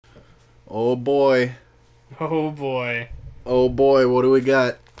Oh boy. Oh boy. Oh boy, what do we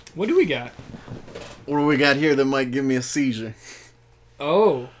got? What do we got? What do we got here that might give me a seizure?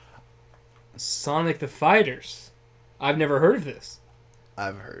 Oh. Sonic the Fighters. I've never heard of this.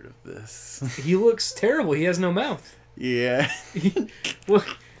 I've heard of this. He looks terrible. He has no mouth. Yeah.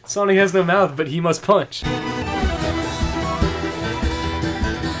 Look, Sonic has no mouth, but he must punch.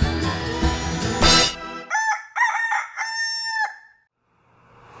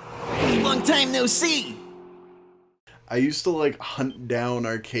 Long time no see. I used to like hunt down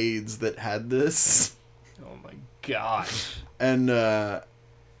arcades that had this. Oh my gosh. And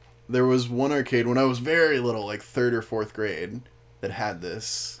there was one arcade when I was very little, like 3rd or 4th grade, that had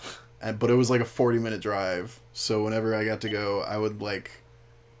this. But it was like a 40-minute drive. So whenever I got to go, I would like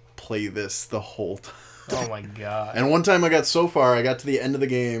play this the whole time. Oh my god. And one time I got so far, I got to the end of the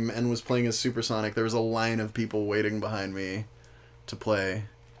game and was playing as Supersonic. There was a line of people waiting behind me to play.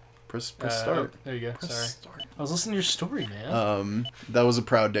 Press start. There you go. Press Sorry. start. I was listening to your story, man. That was a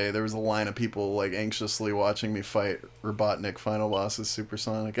proud day. There was a line of people like anxiously watching me fight Robotnik final boss as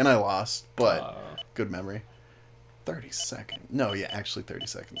Supersonic, and I lost, but good memory. 30 seconds. No, yeah, actually 30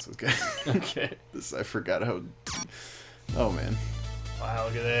 seconds was good. Okay. I forgot how. Oh man. Wow,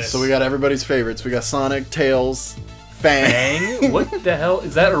 look at this. So we got everybody's favorites. We got Sonic, Tails, Fang. Fang? What the hell?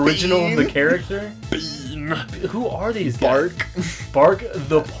 Is that original Bean. The character? Bean. Who are these Bark. guys? Bark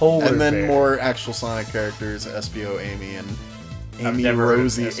the polar And then bear. more actual Sonic characters, SBO, Amy, and I've Amy never heard of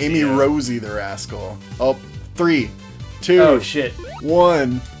Rosie. SBO. Amy Rosie the rascal. Oh, 3, 2, Oh shit.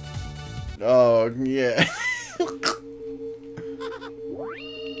 1. Oh, yeah.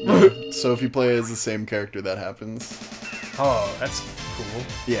 So if you play as the same character, that happens. Oh, that's cool.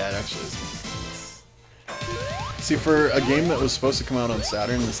 Yeah, it actually is. See, for a game that was supposed to come out on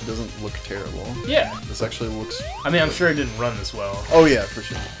Saturn, this doesn't look terrible. Yeah. This actually looks... I mean, I'm sure it didn't run this well. Oh, yeah, for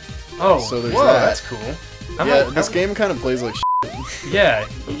sure. Oh, So there's whoa, that. that's cool. This game kind of plays like Yeah,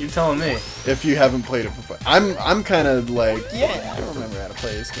 you're telling me. if you haven't played it before. I'm kind of like, yeah, I remember how to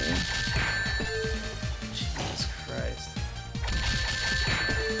play this game. Jesus Christ.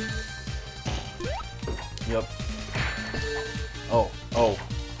 Yep. Oh.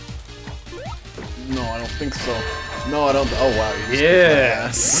 No, I don't think so. No, I don't. Oh, wow. You just Yeah. kicked my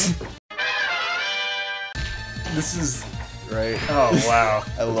ass. This is... Right? Oh, wow.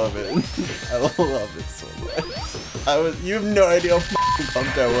 I love it. I love it so much. You have no idea how f***ing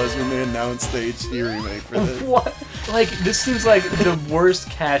pumped I was when they announced the HD remake for this. What? Like, this seems like the worst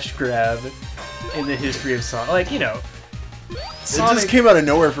cash grab in the history of Sonic. Like, you know... It just came out of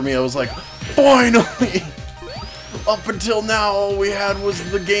nowhere for me. I was like, finally! Up until now, all we had was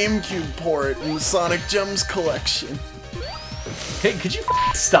the GameCube port and the Sonic Gems collection. Hey, could you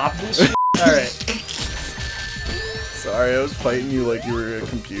stop this shit? Alright. Sorry, I was fighting you like you were a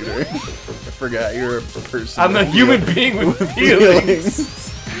computer. I forgot you're a person. I'm a with human being with feelings.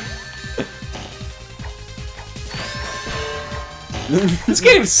 This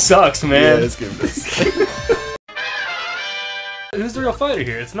game sucks, Yeah, man. this game does. Who's the real fighter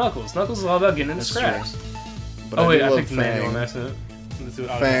here? It's Knuckles. Knuckles is all about getting into That's scraps. true. But Oh wait, I do picked love manual Fang. and that's it. Let's do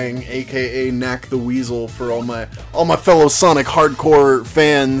it Fang, aka Knack the Weasel, for all my fellow Sonic hardcore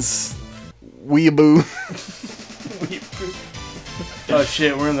fans. Weeaboo. Oh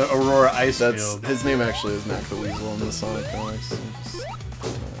shit, we're in the Aurora Ice That's Field. his name actually is Knack the Weasel in the Sonic comics.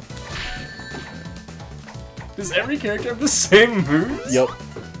 Does every character have the same moves? Yep,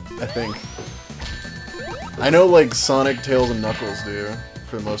 I think. I know like Sonic, Tails, and Knuckles do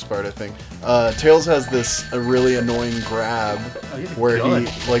for the most part. I think Tails has this really annoying grab where he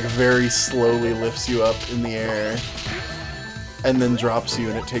like very slowly lifts you up in the air and then drops you,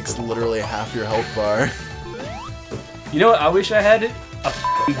 and it takes literally half your health bar. You know what? I wish I had a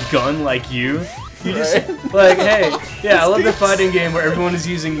f***ing gun like you. You just Right? like, hey, yeah, I love the fighting game where everyone is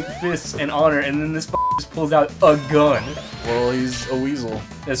using fists and honor, and then this just pulls out a gun. Well, he's a weasel.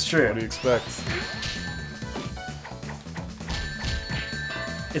 That's What do true. you expect?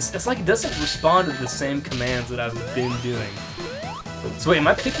 It's like it doesn't respond to the same commands that I've been doing. So wait, am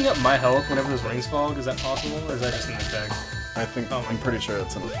I picking up my health whenever those rings fall? Is that possible, or is that just an effect? I think Oh my I'm pretty sure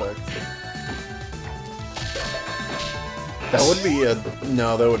that's an effect. That would be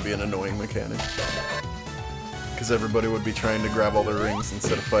that would be an annoying mechanic. Because everybody would be trying to grab all the rings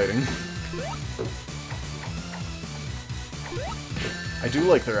instead of fighting. I do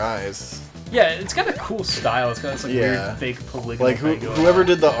like their eyes. Yeah, it's got a cool style. It's got this like Yeah. weird fake polygonal Like thing going whoever on.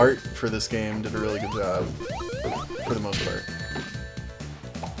 did the art for this game did a really good job. For the most part.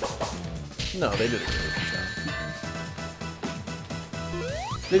 No, they did a really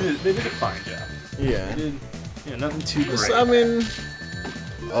good job. They did a fine job. Yeah. They did, nothing too great. I mean,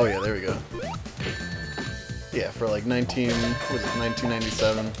 Oh yeah, there we go. Yeah, for like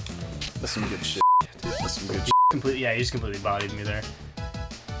 1997. That's some good shit. That's some good shit. Yeah, you just completely bodied me there.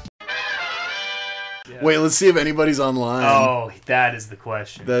 Yeah. Wait, let's see if anybody's online. Oh, that is the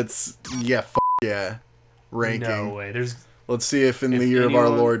question. That's yeah, yeah. Ranking. No way. Let's see if in the year of our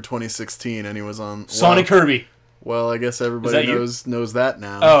Lord 2016 anyone's on. Sonic Kirby. Well, I guess everybody knows that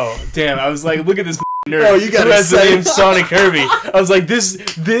now. Oh, damn! I was like, look at this nerd. Oh, you gotta say the name Sonic Kirby. I was like, this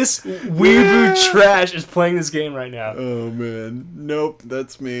weeaboo trash is playing this game right now. Oh man, nope,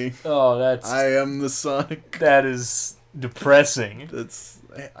 that's me. Oh, I am the Sonic. That is depressing.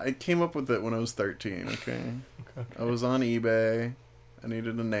 I came up with it when I was 13. Okay. I was on eBay. I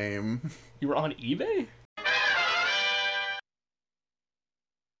needed a name. You were on eBay?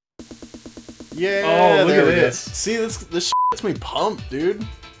 Yeah. Oh, look at this. See, this gets me pumped, dude.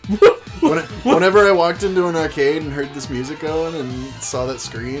 Whenever I walked into an arcade and heard this music going and saw that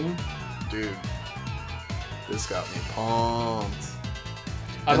screen, dude, this got me pumped.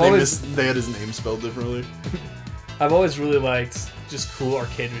 They had his name spelled differently. I've always really liked just cool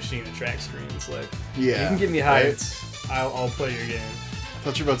arcade machine and track screens. Like, yeah, you can get me hyped, right? I'll play your game. I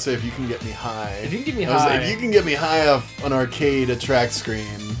thought you were about to say if you can get me high. If you can get me high. If you can get me high off an arcade track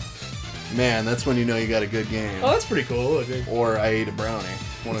screen, man, that's when you know you got a good game. Oh, that's pretty cool. Okay. Or I ate a brownie.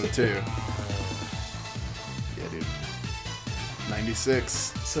 One of the two. Yeah, dude.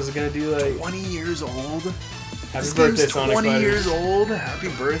 96. So is it gonna do like 20 years old? Happy This birthday, game's Sonic 20 Fighters. years old? Happy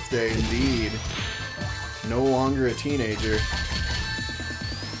birthday, indeed. No longer a teenager.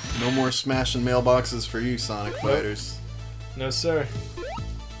 No more smashing mailboxes for you, Sonic Fighters. No, sir.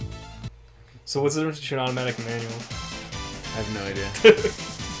 So what's the difference between automatic and manual? I have no idea.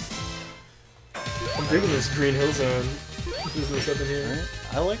 I'm digging this Green Hill Zone. Is this up in here? Right?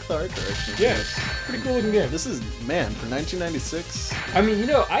 I like the art direction. Yeah, it's pretty cool looking game. This is, man, for 1996. I mean,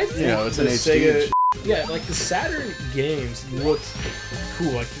 I think it's the an HD. yeah, like the Saturn games looked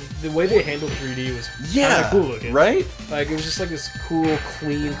cool. Like the way they handled 3D was kind of cool looking, right? Like it was just like this cool,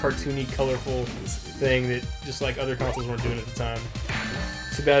 clean, cartoony, colorful thing that just like other consoles weren't doing at the time.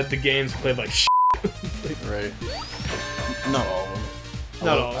 Too bad the games played like shit. Right. Not all of them.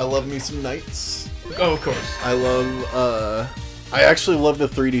 Not all. I love me some Knights. Oh, of course. I actually love the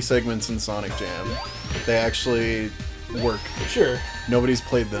 3D segments in Sonic Jam. They actually work. Sure. Nobody's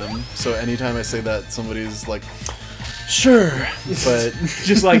played them, so anytime I say that, somebody's like, "Sure," but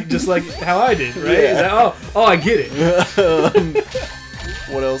just like how I did, right? Yeah. Is that, oh, I get it.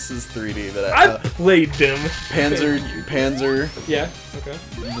 What else is 3D that I played them. Panzer. Yeah. Okay.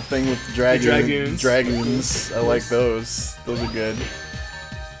 The thing with the Dragoons. Dragoons. I like those. Those are good.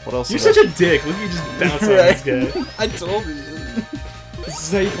 What else? You're such a dick. Look at you just bounce on this guy. I told you. This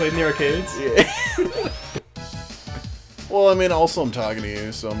is how you played in the arcades? Yeah. Well, I mean, also I'm talking to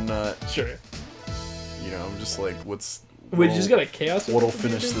you, so I'm not. Sure. I'm just like, what's. Wait, you just got a chaos? What'll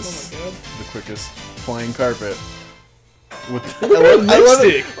finish this? Oh my God. The quickest flying carpet. With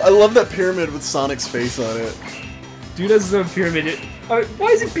I love that pyramid with Sonic's face on it. Dude has his own pyramid. Why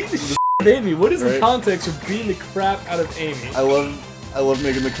is he beating the shit out of Amy? What is the Right? context of beating the crap out of Amy? I love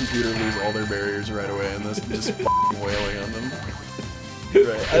making the computer lose all their barriers right away and this just f***ing wailing on them.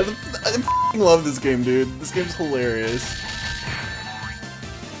 Right. I f***ing love this game, dude. This game's hilarious.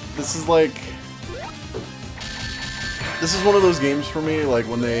 This is one of those games for me, like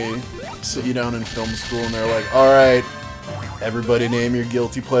when they sit you down in film school and they're like, alright, everybody name your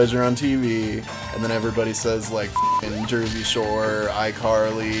guilty pleasure on TV, and then everybody says like f***ing Jersey Shore,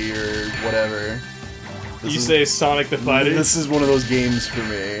 iCarly, or whatever. You say Sonic the Fighter? This is one of those games for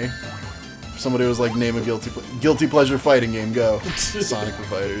me. Somebody was like, name a guilty pleasure fighting game, go. Sonic the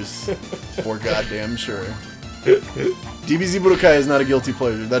Fighters. For goddamn sure. DBZ Budokai is not a guilty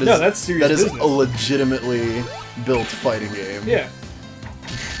pleasure. That is, no, that's serious That is business. a legitimately built fighting game. Yeah.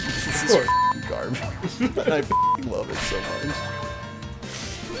 This is f***ing garbage. And I f***ing love it so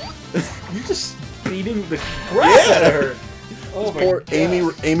much. You're just beating the crap out of her. Oh my Poor God.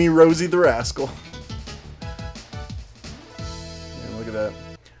 Amy Rosie the Rascal. Yeah, look at that.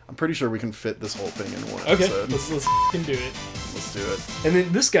 I'm pretty sure we can fit this whole thing in one Okay, episode. let's f***ing do it. Let's do it. And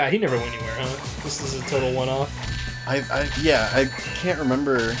then this guy, he never went anywhere, huh? This is a total one-off. I can't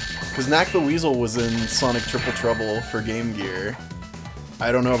remember, because Knack the Weasel was in Sonic Triple Trouble for Game Gear.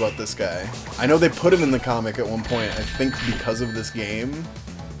 I don't know about this guy. I know they put him in the comic at one point, I think because of this game.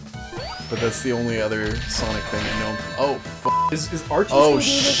 But that's the only other Sonic thing I know. Oh, f***. Is Archie Oh,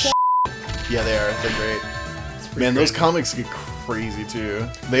 still doing Yeah, they are. They're great. Man, those comics get crazy, too.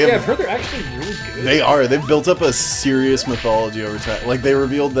 Yeah, I've heard they're actually really good. They are. They've built up a serious mythology over time. Like, they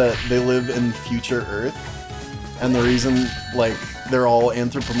revealed that they live in future Earth. And the reason, like, they're all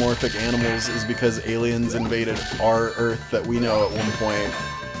anthropomorphic animals is because aliens invaded our Earth that we know at one point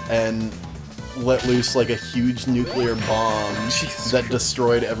and let loose like a huge nuclear bomb that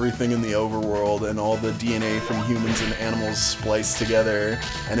destroyed everything in the overworld, and all the DNA from humans and animals spliced together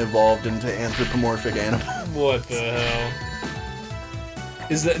and evolved into anthropomorphic animals. What the hell?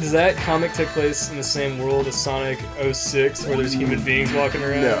 Does that comic take place in the same world as Sonic 06, where there's human beings walking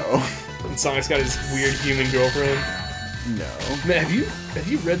around? No. And Sonic's got his weird human girlfriend? No. Man, have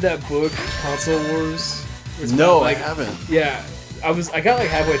you read that book, Console Wars? No, I haven't. Yeah, I got like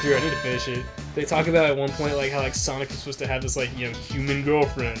halfway through. I need to finish it. They talk about at one point like how like Sonic was supposed to have this like human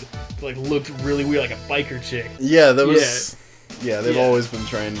girlfriend that like looked really weird, like a biker chick. Yeah, that was. Yeah, they've always been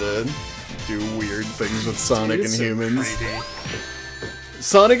trying to do weird things with Sonic and humans. Creepy.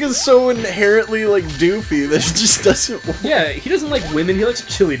 Sonic is so inherently like doofy that it just doesn't work. Yeah, he doesn't like women. He likes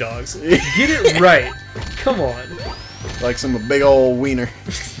chili dogs. Get it right. Come on. Likes him a big old wiener.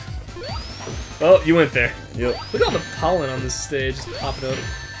 Oh, you went there. Yep. Look at all the pollen on this stage just popping out.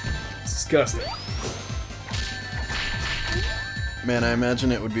 It's disgusting. Man, I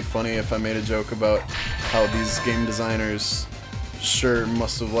imagine it would be funny if I made a joke about how these game designers sure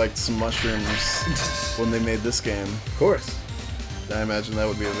must have liked some mushrooms when they made this game. Of course. I imagine that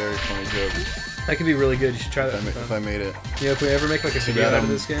would be a very funny joke That could be really good. You should try that. if I made it. Yeah, if we ever make like a video out of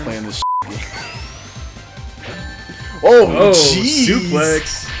this game. Playing this game. Oh, jeez!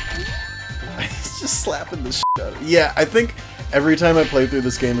 Suplex! He's just slapping the shit out of it. Yeah, I think every time I play through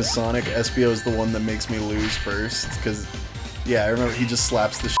this game as Sonic, Espio is the one that makes me lose first, because, yeah, I remember he just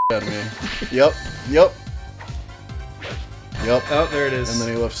slaps the shit out of me. Yep. Oh, there it is. And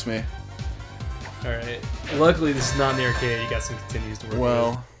then he lifts me. Alright. Luckily, this is not in the arcade. You got some continues to work Well.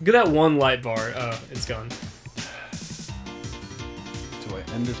 with. Look at that one light bar. Oh, it's gone. Do I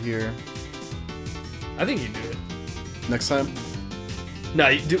end it here? I think you can do it. Next time? No,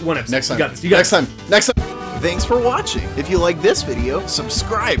 you do one episode. Next time. You got this. You got Next time. Thanks for watching. If you like this video,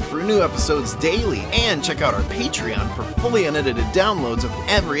 subscribe for new episodes daily and check out our Patreon for fully unedited downloads of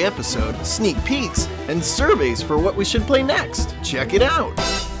every episode, sneak peeks, and surveys for what we should play next. Check it out.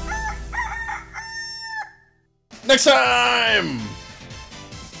 Next time!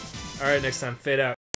 Alright, next time. Fade out.